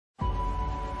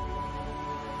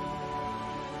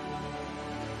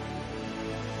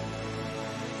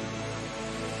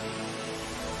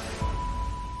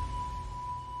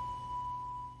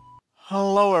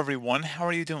Hello everyone, how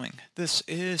are you doing? This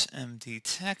is MD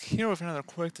Tech here with another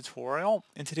quick tutorial.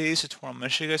 In today's tutorial, I'm going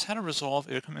to show you guys how to resolve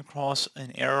if you're coming across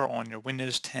an error on your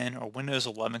Windows 10 or Windows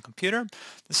 11 computer.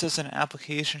 This says an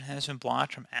application has been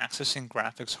blocked from accessing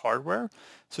graphics hardware.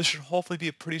 So this should hopefully be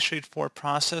a pretty straightforward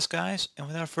process, guys. And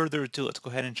without further ado, let's go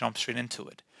ahead and jump straight into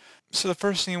it. So the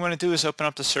first thing you want to do is open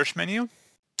up the search menu,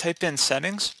 type in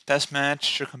settings, best match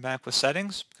should come back with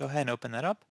settings. Go ahead and open that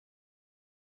up.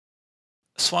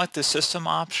 Select the system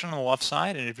option on the left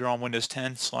side, and if you're on Windows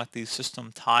 10, select the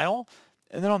system tile.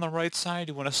 And then on the right side,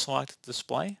 you want to select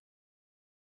display.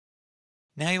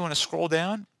 Now you want to scroll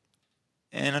down,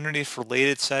 and underneath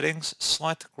related settings,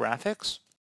 select graphics.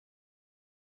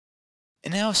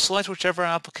 And now select whichever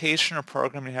application or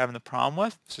program you're having the problem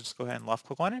with. So just go ahead and left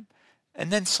click on it.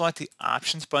 And then select the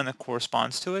options button that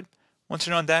corresponds to it. Once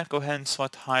you're done that, go ahead and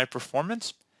select high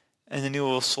performance. And then you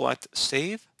will select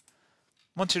save.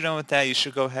 Once you're done with that, you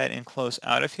should go ahead and close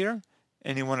out of here,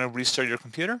 and you want to restart your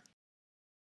computer.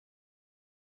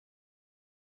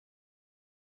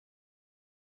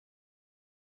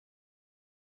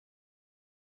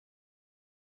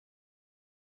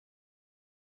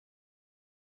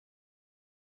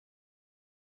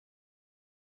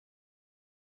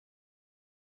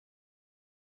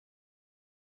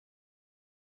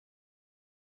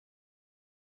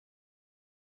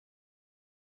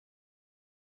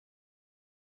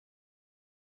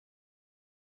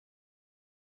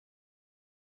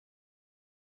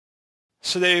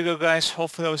 So there you go, guys.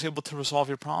 Hopefully I was able to resolve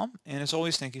your problem. And as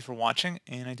always, thank you for watching,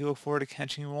 and I do look forward to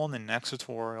catching you all in the next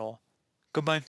tutorial. Goodbye.